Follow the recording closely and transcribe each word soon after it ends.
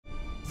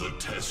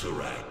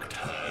Tesseract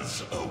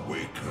has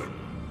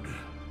awakened.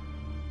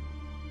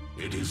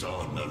 It is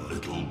on a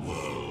little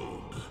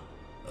world,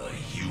 a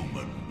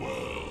human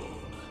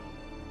world.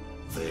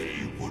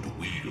 They would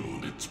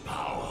wield its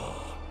power.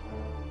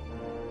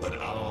 But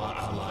our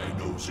ally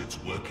knows its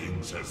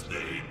workings as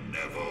they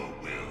never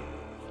will.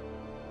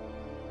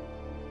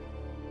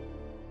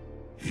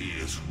 He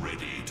is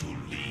ready to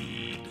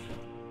lead.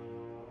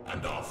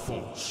 And our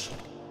force,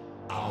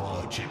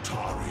 our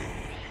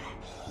Chitauri,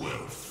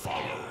 will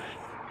follow.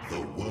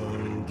 The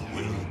world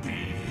will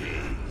be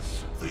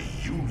his. The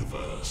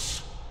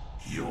universe,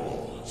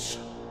 yours.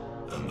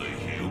 And the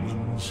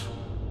humans?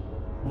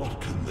 What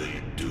can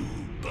they do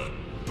but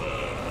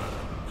burn?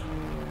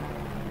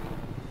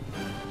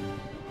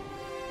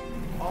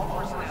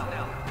 All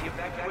personnel, the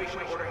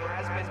evacuation order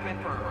has been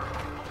confirmed.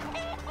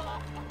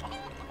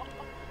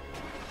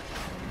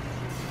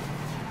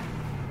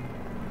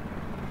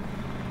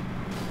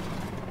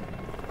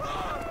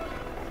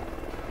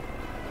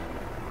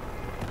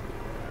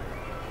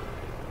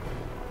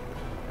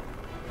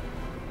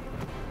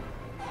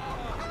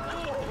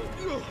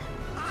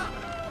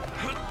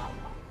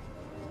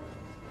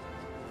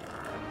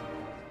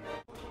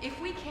 If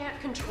we can't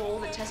control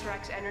the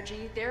Tesseract's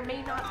energy, there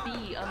may not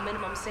be a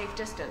minimum safe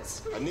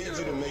distance. I need you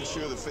to make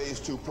sure the Phase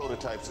 2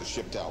 prototypes are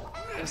shipped out.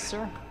 Yes,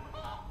 sir.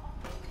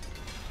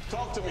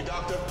 Talk to me,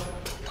 Doctor.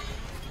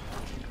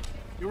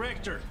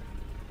 Director,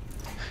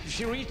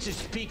 she reached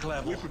its peak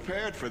level. We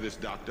prepared for this,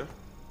 Doctor.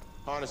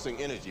 Harnessing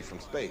energy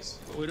from space.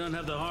 But we don't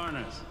have the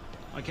harness.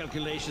 My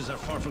calculations are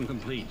far from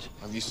complete.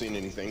 Have you seen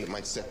anything that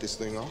might set this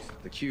thing off?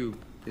 The cube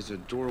is a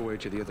doorway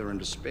to the other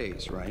end of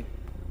space, right?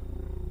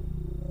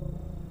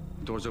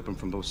 Doors open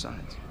from both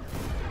sides.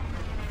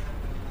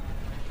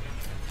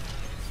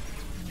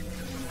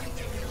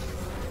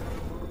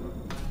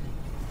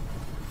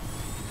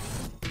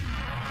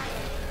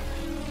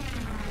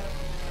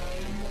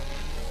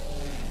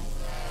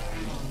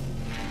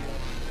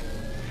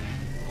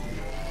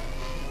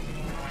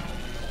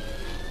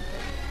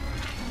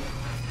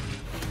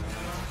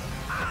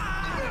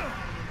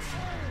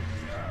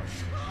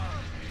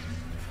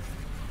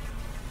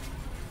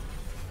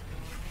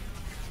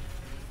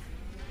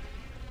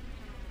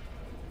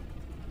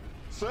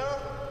 Sir,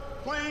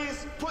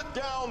 please put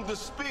down the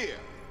spear.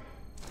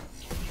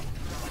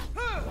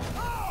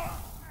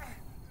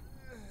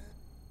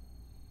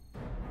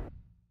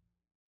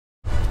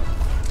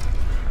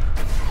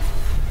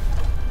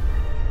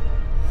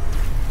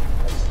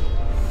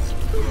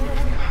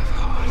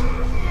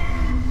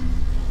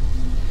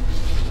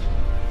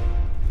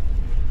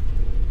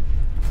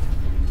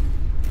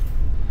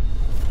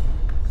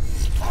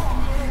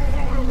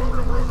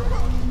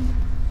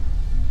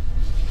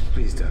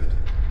 Please don't.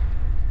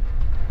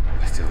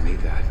 I still need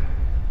that.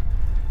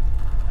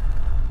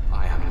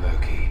 I am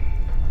Loki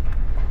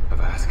of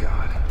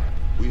Asgard.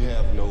 We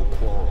have no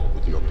quarrel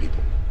with your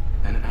people.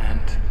 An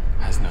ant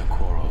has no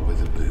quarrel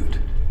with a boot.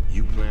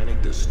 You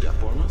planning to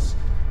step on us?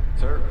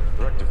 Sir,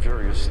 Director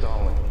Fury is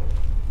stalling.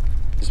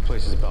 This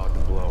place is about to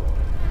blow.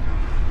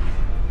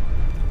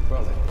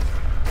 Well then.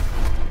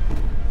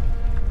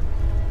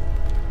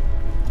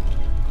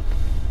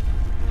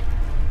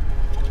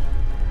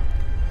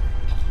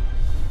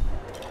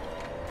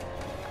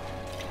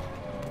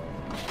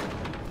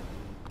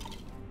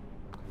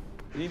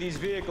 Need these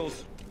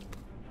vehicles.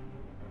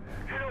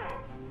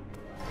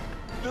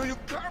 Do you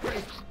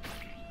copy?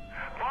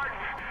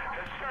 Martin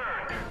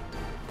concerned.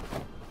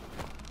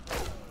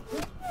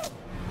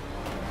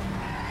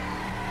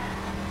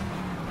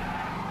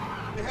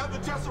 They have the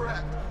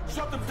Tesseract.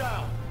 Shut them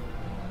down.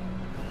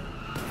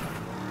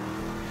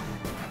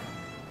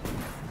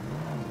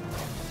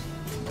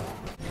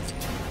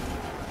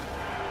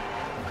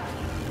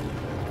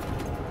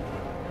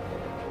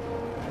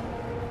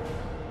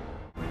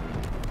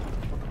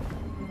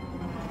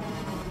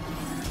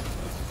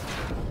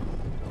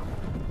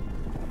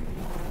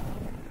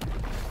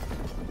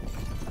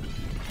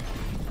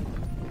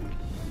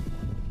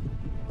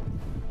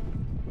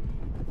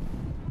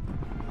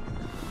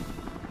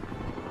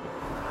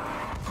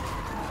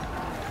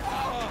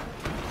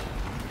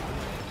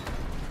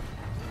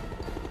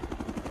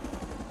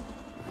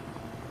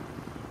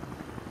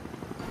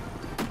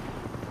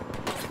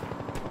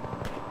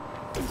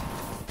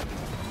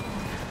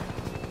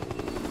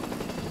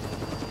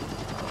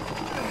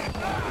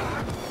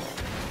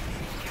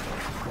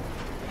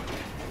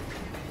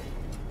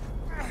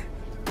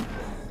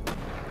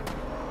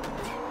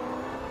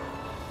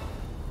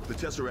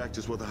 The Tesseract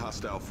is with a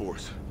hostile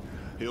force.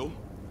 Hill?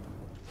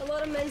 A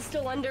lot of men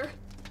still under.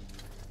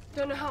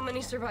 Don't know how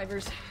many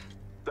survivors.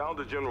 Sound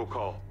the general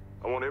call.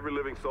 I want every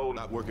living soul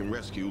not working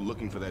rescue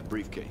looking for that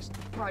briefcase.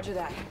 Roger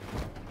that.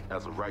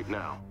 As of right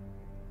now,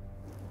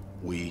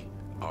 we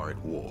are at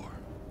war.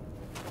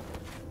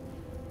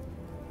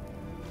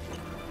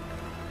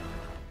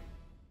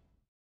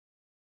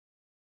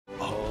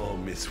 Oh,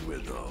 Miss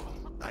Widow,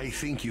 I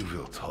think you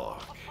will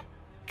talk.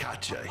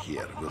 Katja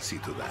here will see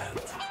to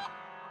that.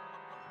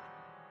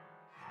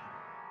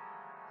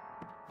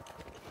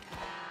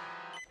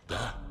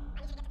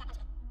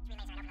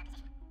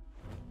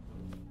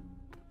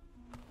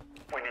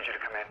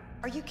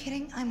 Are you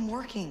kidding? I'm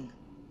working.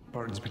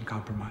 Barton's been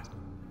compromised.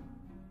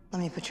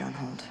 Let me put you on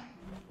hold.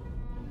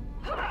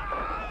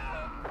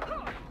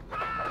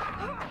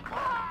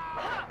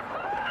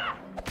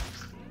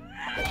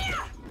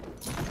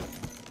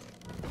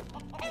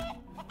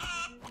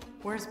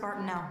 Where's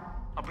Barton now?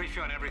 I'll brief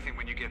you on everything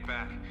when you get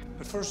back.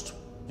 But first,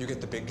 you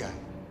get the big guy.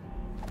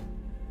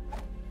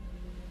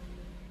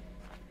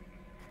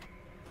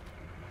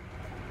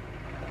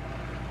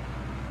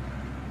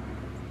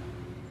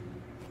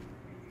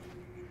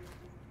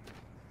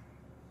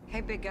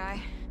 Hey, big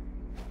guy.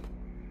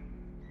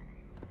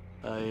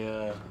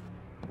 I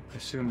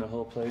assume the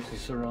whole place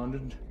is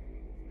surrounded?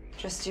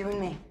 Just you and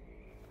me.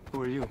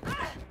 Who are you?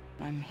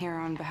 I'm here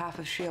on behalf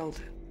of S.H.I.E.L.D.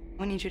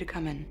 We need you to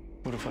come in.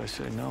 What if I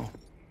say no?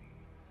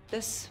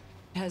 This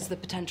has the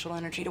potential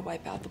energy to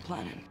wipe out the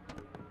planet.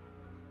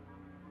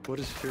 What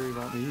does Fury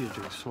want me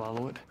to do?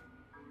 Swallow it?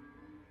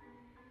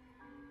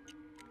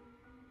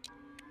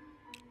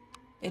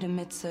 It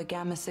emits a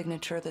gamma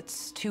signature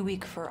that's too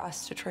weak for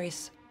us to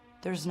trace.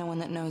 There's no one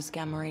that knows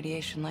gamma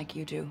radiation like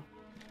you do.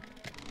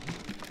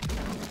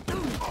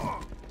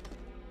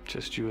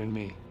 Just you and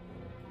me.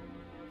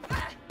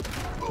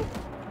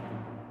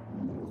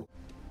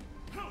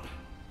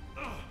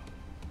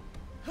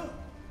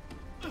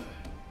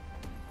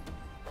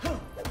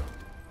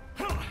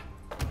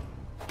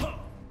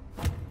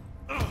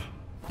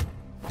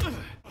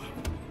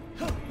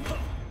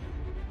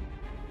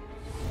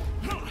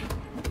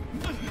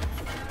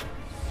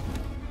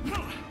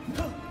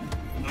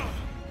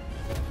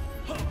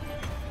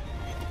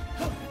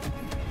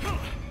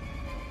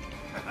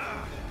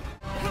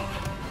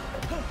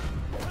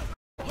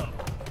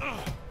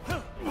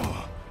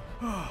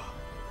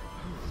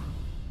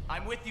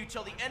 I'm with you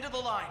till the end of the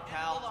line,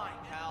 pal.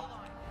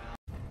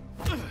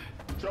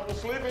 Trouble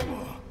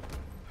sleeping?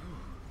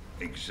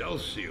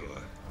 Excelsior.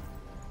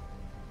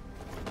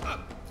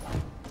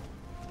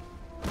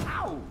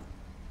 Ow!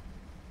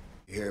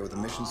 You here with a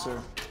mission,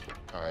 sir?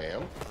 I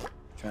am.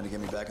 Trying to get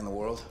me back in the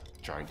world?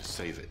 Trying to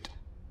save it.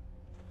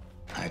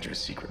 Hydra's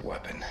secret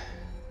weapon.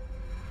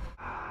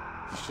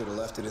 You should have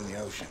left it in the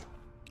ocean.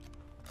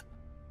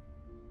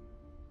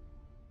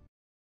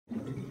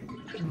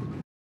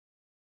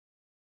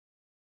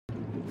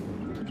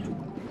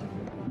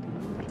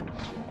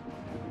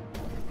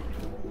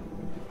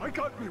 I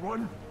got me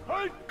one!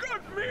 I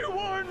got me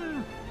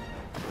one!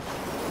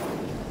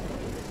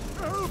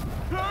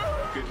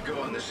 Good to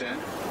go on this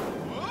end.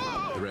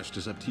 The rest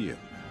is up to you.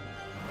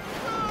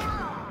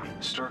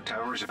 Stark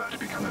Tower is about to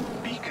become a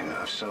beacon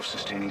of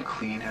self-sustaining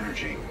clean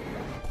energy.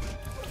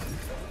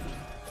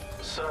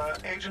 Sir,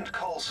 Agent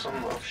Coulson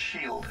of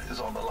S.H.I.E.L.D. is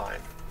on the line.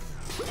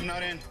 I'm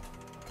not in.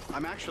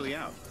 I'm actually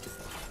out.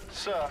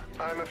 Sir,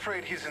 I'm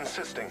afraid he's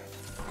insisting.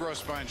 Gross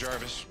spine,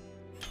 Jarvis.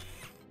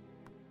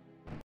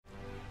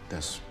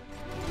 This.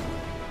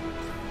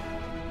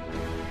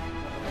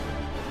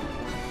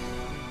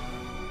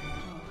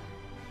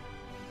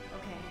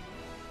 Okay,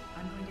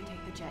 I'm going to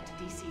take the jet to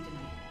DC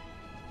tonight.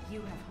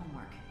 You have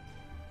homework.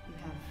 You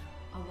have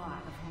a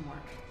lot of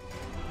homework.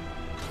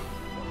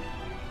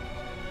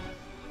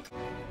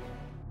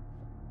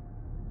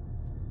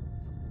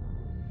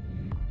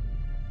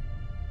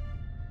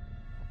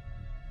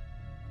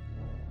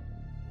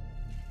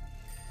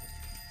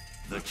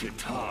 The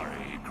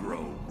Chitauri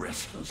grow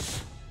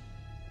restless.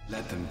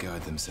 Let them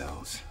guard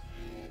themselves.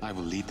 I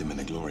will lead them in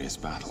a glorious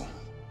battle.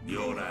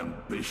 Your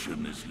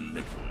ambition is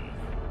little.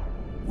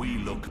 We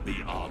look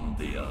beyond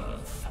the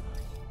Earth.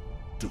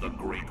 To the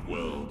great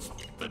worlds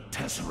the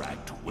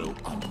Tesseract will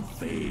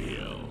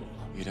unveil.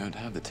 You don't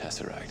have the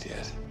Tesseract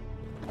yet.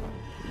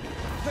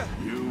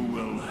 You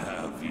will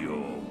have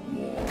your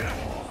war.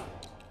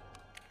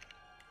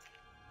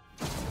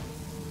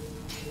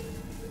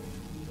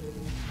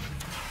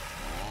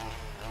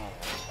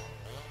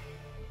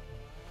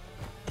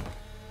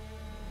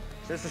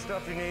 Is this the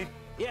stuff you need?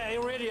 Yeah,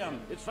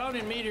 iridium. It's found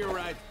in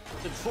meteorite.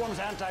 It forms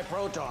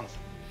antiprotons.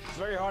 It's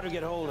very hard to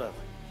get hold of.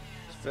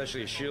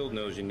 Especially if S.H.I.E.L.D.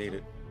 knows you need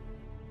it.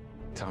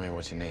 Tell me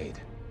what you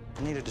need.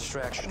 I need a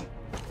distraction.